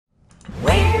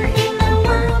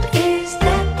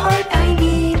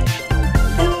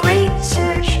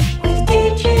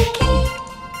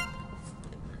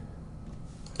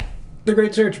The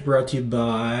Great Search brought to you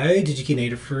by DigiKey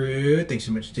and Adafruit. Thanks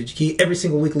so much, DigiKey. Every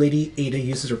single week, Lady Ada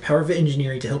uses her power of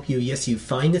engineering to help you, yes, you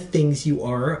find the things you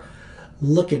are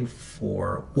looking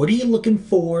for. What are you looking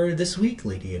for this week,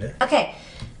 Lady Ada? Okay,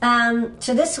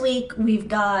 so this week we've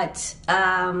got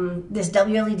this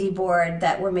WLED board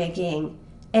that we're making,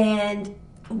 and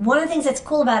one of the things that's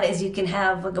cool about it is you can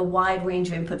have like a wide range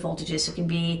of input voltages. So it can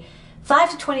be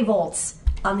 5 to 20 volts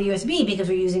on the USB because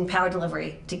we're using power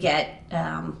delivery to get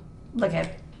like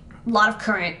a lot of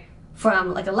current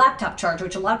from like a laptop charger,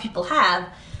 which a lot of people have,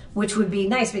 which would be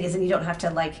nice because then you don't have to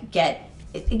like get,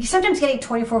 sometimes getting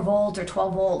 24 volt or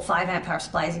 12 volt 5 amp power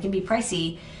supplies, it can be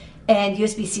pricey, and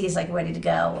USB-C is like ready to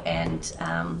go, and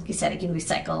like you said, it can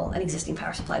recycle an existing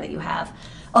power supply that you have.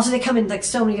 Also, they come in like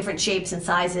so many different shapes and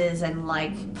sizes and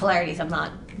like polarities.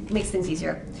 Makes things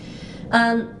easier.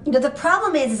 The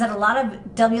problem is that a lot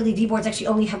of WLED boards actually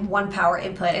only have one power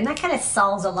input, and that kind of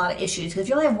solves a lot of issues, because if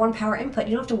you only have one power input,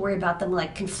 you don't have to worry about them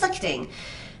like conflicting.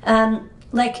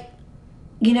 Like,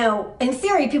 you know, in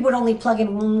theory, people would only plug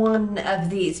in one of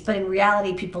these, but in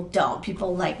reality, people don't.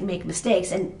 People like make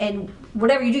mistakes, and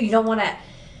whatever you do, you don't want to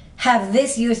have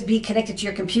this USB connected to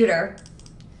your computer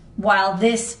while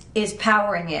this is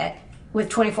powering it with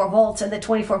 24 volts, and the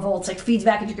 24 volts like feeds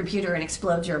back into your computer and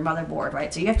explodes your motherboard,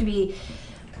 right? So you have to be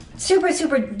super,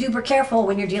 super duper careful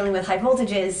when you're dealing with high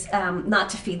voltages not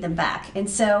to feed them back. And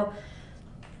so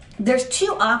there's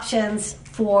two options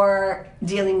for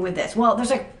dealing with this. Well,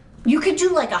 there's you could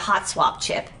do like a hot swap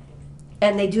chip,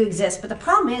 and they do exist, but the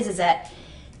problem is that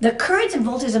the currents and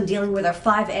voltages I'm dealing with are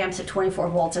 5 amps at 24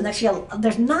 volts, and actually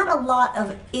there's not a lot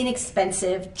of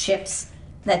inexpensive chips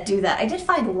that do that. I did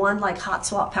find one like hot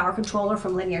swap power controller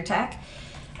from Linear Tech,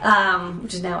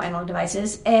 which is now Analog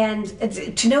Devices, and it's,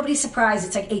 to nobody's surprise,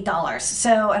 it's like $8.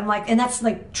 So I'm like, and that's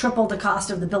like triple the cost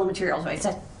of the bill of materials, right?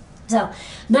 So I'm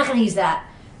not going to use that.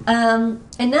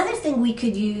 Another thing we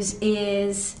could use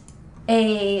is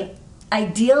a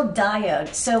ideal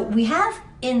diode. So we have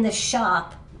in the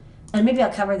shop, and maybe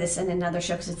I'll cover this in another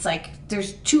show because it's like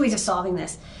there's two ways of solving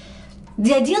this.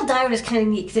 The ideal diode is kind of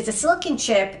neat because it's a silicon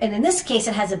chip, and in this case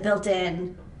it has a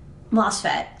built-in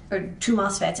MOSFET, or two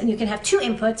MOSFETs, and you can have two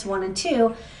inputs, 1 and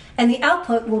 2, and the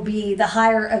output will be the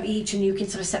higher of each, and you can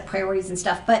sort of set priorities and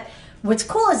stuff. But what's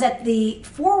cool is that the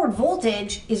forward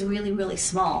voltage is really, really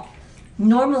small.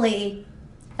 Normally,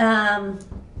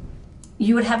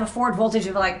 you would have a forward voltage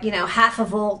of like, you know, half a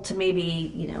volt to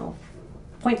maybe, you know,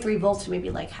 0.3 volts to maybe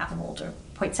like half a volt or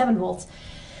 0.7 volts.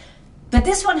 But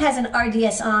this one has an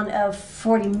RDS on of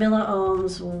 40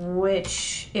 milliohms,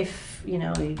 which if, you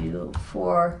know, you do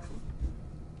 4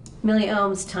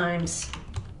 milliohms times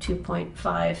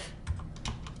 2.5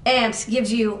 amps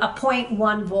gives you a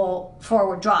 0.1 volt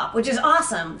forward drop, which is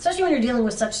awesome, especially when you're dealing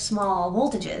with such small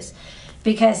voltages.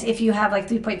 Because if you have like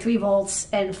 3.3 volts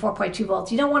and 4.2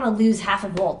 volts, you don't want to lose half a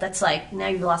volt. That's like, now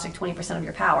you've lost like 20% of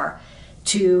your power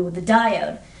to the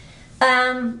diode.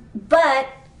 But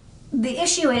the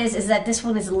issue is that this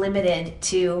one is limited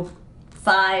to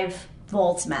 5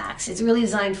 volts max. It's really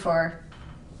designed for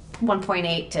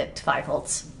 1.8 to 5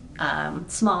 volts,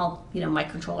 small, you know,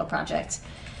 microcontroller projects,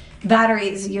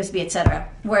 batteries, USB, etc.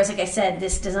 Whereas, like I said,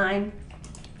 this design,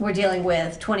 we're dealing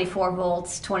with 24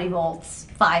 volts, 20 volts,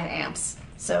 5 amps,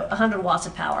 so 100 watts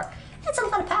of power. That's a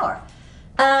lot of power.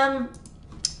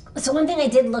 So one thing I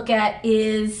did look at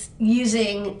is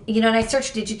using, you know, and I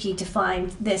searched DigiKey to find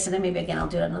this, and then maybe again I'll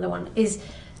do another one, is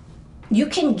you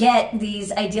can get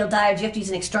these ideal diodes. You have to use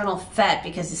an external FET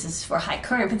because this is for high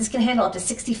current, but this can handle up to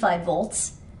 65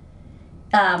 volts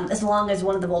as long as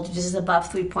one of the voltages is above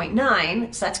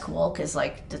 3.9, so that's cool because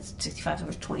like that's 65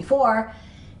 over 24,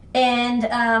 and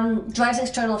drives an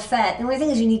external FET. The only thing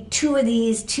is you need 2 of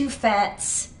these, 2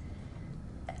 FETs.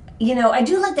 You know, I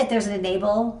do like that there's an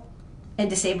enable and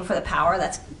disable for the power.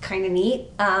 That's kind of neat.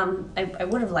 I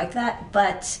would have liked that,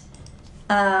 but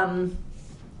the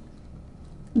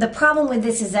problem with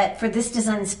this is that for this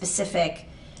design specific,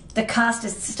 the cost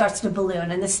starts to balloon,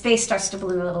 and the space starts to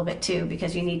balloon a little bit too,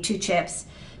 because you need 2 chips,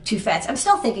 2 FETs. I'm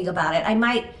still thinking about it. I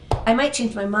might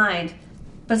change my mind,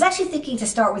 but I was actually thinking to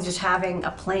start with just having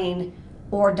a plain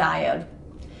OR diode.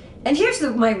 And here's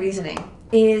my reasoning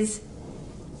is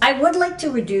I would like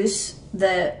to reduce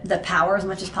the power as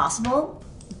much as possible,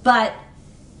 but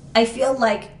I feel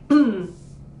like even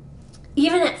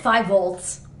at 5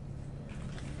 volts,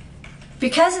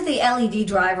 because of the LED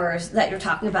drivers that you're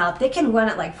talking about, they can run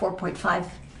at like 4.5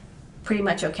 pretty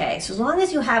much okay. So as long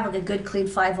as you have like a good clean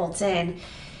 5 volts in,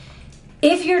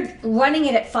 if you're running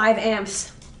it at 5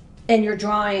 amps and you're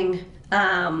drawing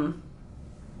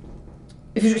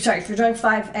if you're drawing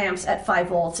 5 amps at 5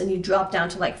 volts and you drop down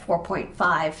to like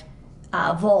 4.5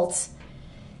 volts,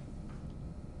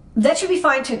 that should be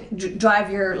fine to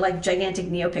drive your like gigantic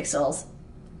neopixels.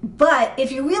 But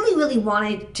if you really, really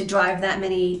wanted to drive that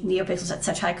many neopixels at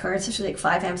such high currents, especially like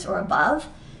 5 amps or above,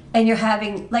 and you're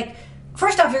having like,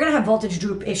 first off, you're going to have voltage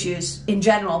droop issues in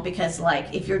general because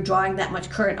like if you're drawing that much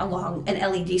current along an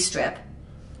LED strip,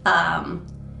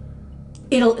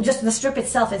 it'll just, the strip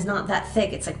itself is not that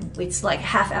thick. It's like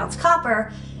 ½ ounce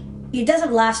copper. It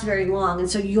doesn't last very long, and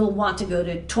so you'll want to go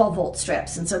to 12 volt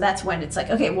strips, and so that's when it's like,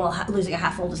 okay, well, losing a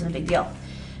 ½ volt isn't a big deal.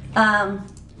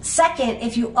 Second,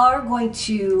 if you are going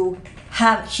to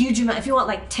have huge amount, if you want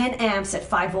like 10 amps at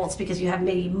 5 volts because you have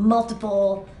maybe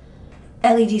multiple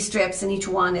LED strips and each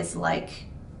one is like,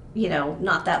 you know,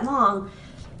 not that long,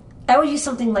 I would use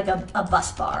something like a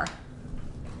bus bar,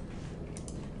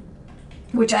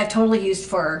 which I've totally used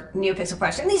for NeoPixel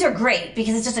projects. And these are great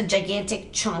because it's just a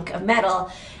gigantic chunk of metal,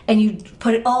 and you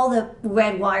put all the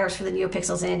red wires for the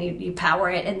NeoPixels in, you power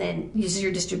it, and then uses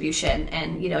your distribution.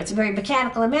 And, you know, it's very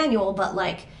mechanical and manual, but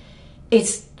like,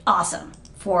 it's awesome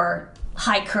for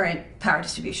high current power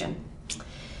distribution.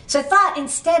 So I thought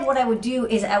instead what I would do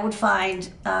is I would find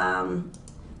Schottky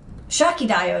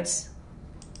diodes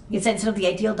instead of the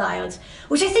ideal diodes,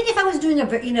 which I think if I was doing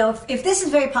a, you know, if this is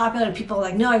very popular and people are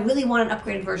like, no, I really want an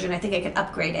upgraded version, I think I could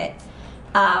upgrade it.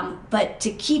 But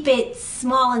to keep it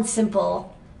small and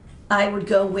simple, I would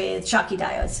go with Schottky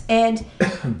diodes. And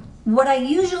what I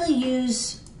usually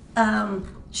use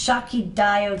Schottky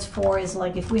diodes for is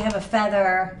like if we have a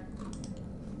feather,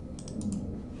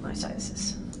 my side is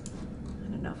this.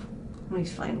 I don't know. Let me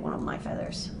find one of my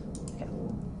feathers. Okay.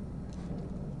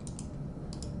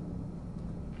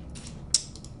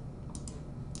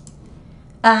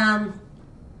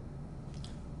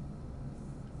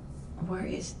 Where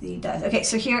is the diode? Okay,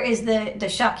 so here is the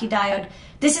Schottky diode.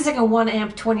 This is like a 1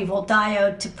 amp 20 volt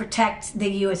diode to protect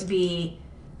the USB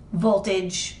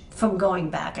voltage from going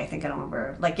back. I think, I don't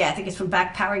remember. Like, yeah, I think it's from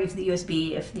back powering to the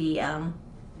USB if the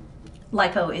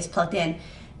LiPo is plugged in.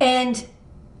 And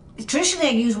traditionally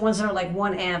I use ones that are like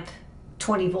 1 amp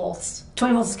 20 volts.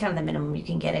 20 volts is kind of the minimum you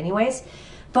can get anyways.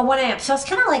 But 1 amp. So it's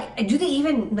kind of like, do they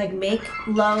even like make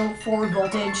low forward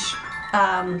voltage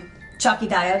Schottky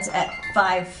diodes at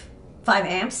 5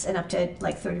 amps and up to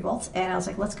like 30 volts? And I was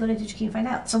like, let's go to Diodes and find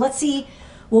out. So let's see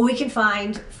what we can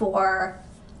find for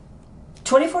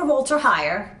 24 volts or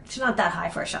higher. It's not that high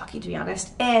for a Schottky, to be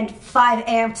honest. And 5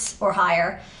 amps or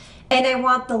higher. And I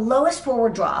want the lowest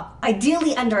forward drop,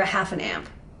 ideally under a ½ amp.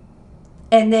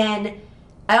 And then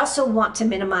I also want to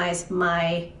minimize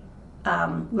my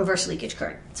reverse leakage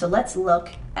current. So let's look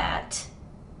at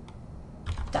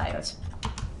diodes.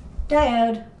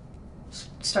 Diode,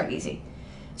 start easy.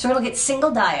 So we're gonna look at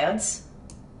single diodes.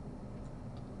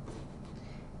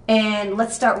 And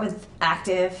let's start with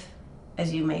active,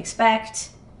 as you may expect.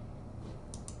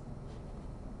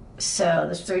 So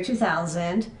there's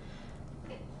 32,000.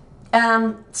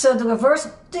 So the reverse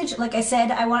voltage, like I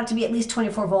said, I want it to be at least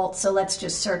 24 volts. So let's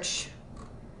just search.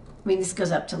 I mean, this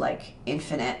goes up to like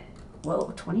infinite.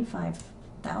 Whoa,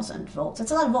 25,000 volts.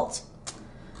 That's a lot of volts.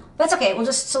 That's okay. We'll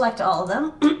just select all of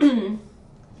them.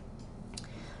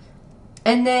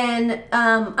 And then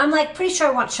I'm like pretty sure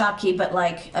I want Schottky, but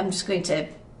like I'm just going to,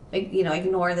 you know,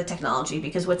 ignore the technology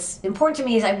because what's important to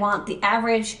me is I want the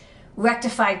average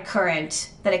rectified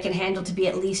current that I can handle to be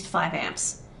at least 5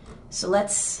 amps. So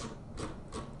let's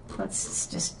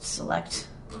just select.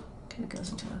 Kind of goes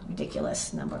into a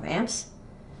ridiculous number of amps.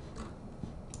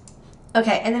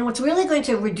 Okay, and then what's really going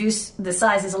to reduce the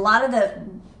size is a lot of the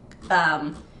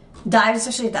diodes,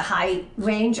 especially at the high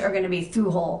range, are going to be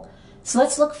through hole. So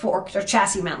let's look for, or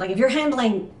chassis mount. Like if you're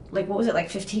handling, like what was it, like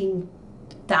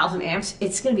 15,000 amps,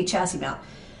 it's going to be chassis mount.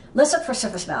 Let's look for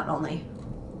surface mount only.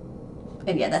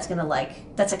 And yeah, that's going to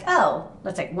like, that's like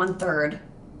 1/3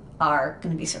 are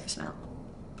going to be surface mount.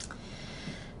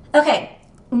 Okay,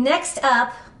 next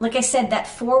up, like I said, that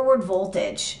forward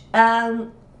voltage.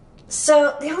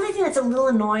 So the only thing that's a little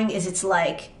annoying is it's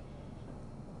like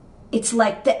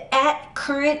the at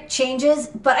current changes,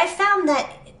 but I found that,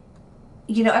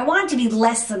 you know, I want it to be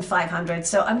less than 500,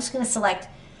 so I'm just going to select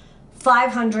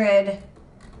 500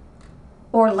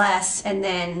 or less and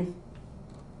then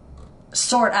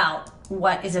sort out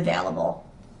what is available.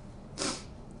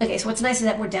 Okay, so what's nice is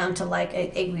that we're down to like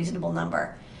a reasonable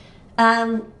number.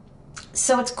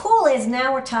 So what's cool is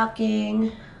now we're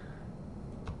talking,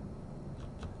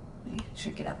 let me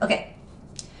shrink it up. Okay,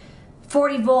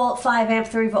 40 volt, 5 amp,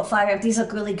 30 volt, 5 amp, these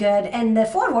look really good. And the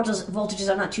forward voltages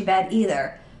are not too bad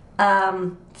either.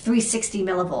 360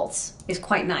 millivolts is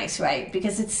quite nice, right?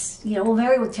 Because it's, you know, will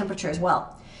vary with temperature as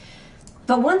well.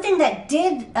 But one thing that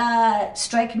did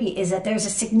strike me is that there's a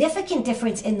significant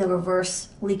difference in the reverse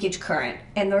leakage current.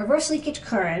 And the reverse leakage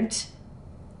current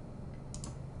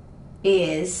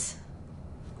is...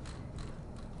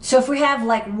 So if we have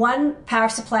like one power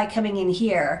supply coming in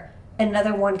here,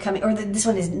 another one coming, or this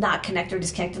one is not connected or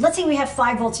disconnected. Let's say we have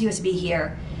 5 volts USB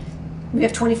here. We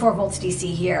have 24 volts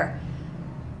DC here.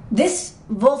 This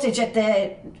voltage at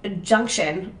the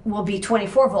junction will be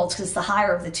 24 volts because it's the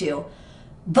higher of the two.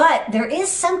 But there is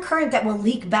some current that will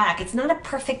leak back. It's not a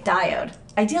perfect diode.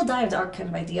 Ideal diodes are kind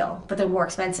of ideal, but they're more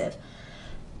expensive.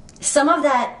 Some of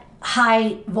that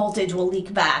high voltage will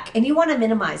leak back, and you want to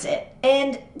minimize it.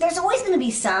 And there's always going to be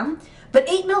some, but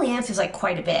 8 milliamps is like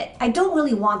quite a bit. I don't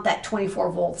really want that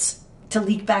 24 volts to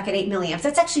leak back at 8 milliamps.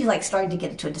 That's actually like starting to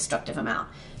get it to a destructive amount.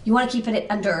 You want to keep it at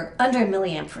under a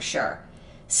milliamp for sure.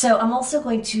 So I'm also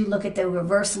going to look at the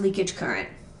reverse leakage current.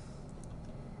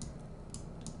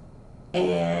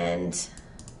 And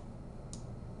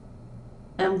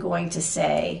I'm going to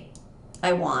say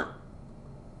I want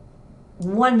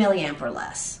 1 milliamp or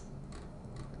less.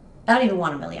 I don't even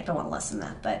want a milliamp, I want less than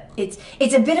that, but it's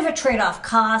a bit of a trade-off.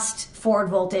 Cost, forward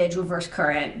voltage, reverse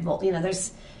current,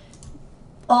 there's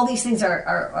all these things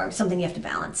are something you have to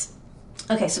balance.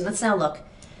 Okay, so let's now look.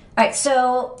 All right,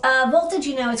 so voltage,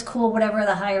 it's cool, whatever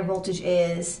the higher voltage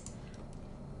is.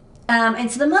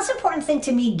 And so the most important thing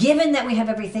to me, given that we have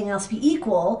everything else be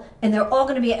equal, and they're all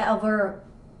going to be over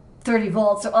 30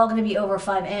 volts, they're all going to be over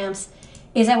 5 amps,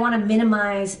 is I want to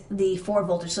minimize the forward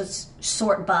voltage. So let's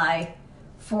sort by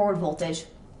forward voltage.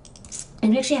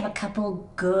 And we actually have a couple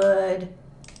good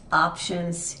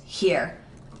options here.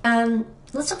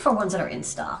 Let's look for ones that are in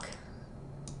stock.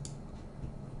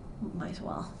 Might as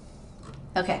well.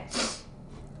 Okay.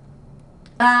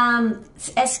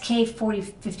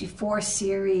 SK4054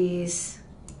 series.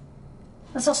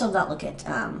 Let's also not look at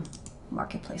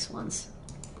marketplace ones.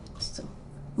 So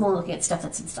I'm only looking at stuff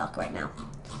that's in stock right now.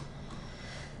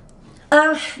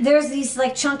 There's these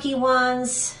like chunky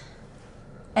ones,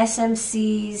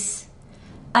 SMCs.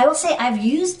 I will say I've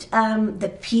used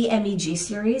the PMEG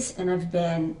series, and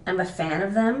I'm a fan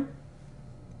of them.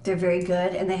 They're very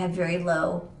good, and they have very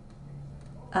low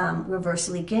reverse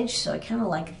leakage, so I kind of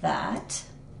like that.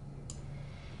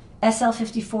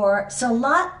 SL54, so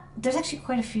there's actually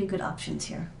quite a few good options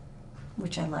here,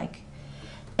 which I like.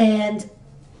 And,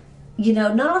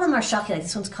 not all of them are Schottky. Like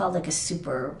this one's called like a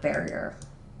super barrier,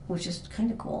 which is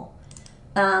kind of cool.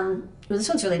 Well, this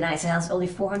one's really nice. It has only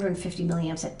 450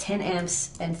 milliamps at 10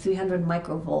 amps and 300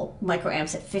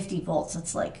 microamps at 50 volts.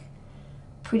 That's like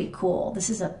pretty cool.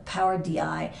 This is a power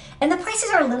DI. And the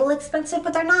prices are a little expensive,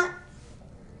 but they're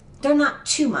not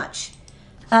too much.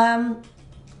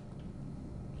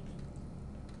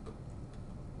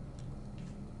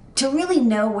 To really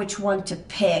know which one to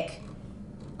pick,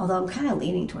 although I'm kind of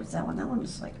leaning towards that one. That one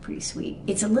is like pretty sweet.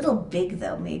 It's a little big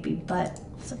though, maybe, but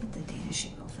let's look at the data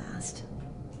sheet real fast.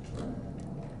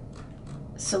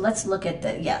 So let's look at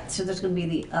so there's going to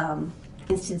be the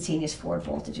instantaneous forward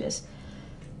voltages.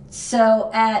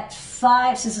 So at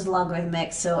 5, so this is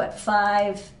logarithmic, so at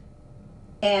 5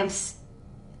 amps,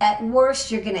 at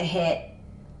worst you're going to hit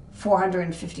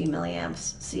 450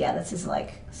 milliamps. So yeah, this is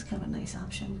kind of a nice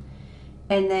option.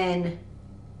 And then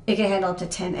it can handle up to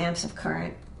 10 amps of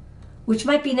current, which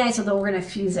might be nice, although we're going to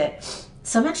fuse it.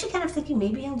 So I'm actually kind of thinking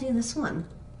maybe I'll do this one.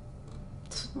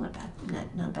 It's not a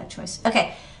bad choice.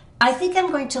 Okay, I think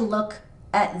I'm going to look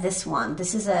at this one.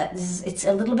 It's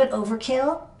a little bit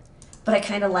overkill, but I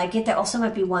kind of like it. There also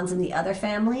might be ones in the other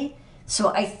family. So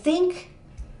I think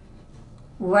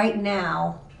right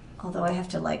now, although I have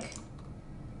to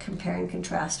compare and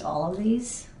contrast all of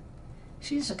these.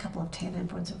 Actually, there's a couple of 10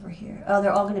 amp ones over here. Oh,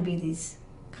 they're all going to be these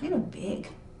kind of big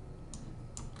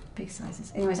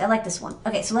sizes. Anyways, I like this one.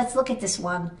 Okay, so let's look at this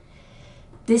one.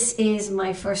 This is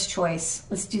my first choice.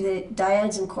 Let's do the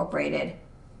Diodes Incorporated.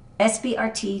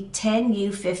 SBRT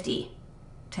 10U50,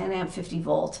 10 amp 50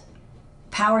 volt,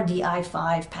 power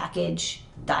DI5 package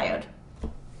diode.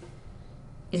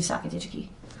 In socket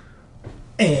Digi-Key.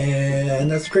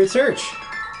 And that's a great search.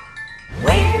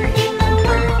 Wait.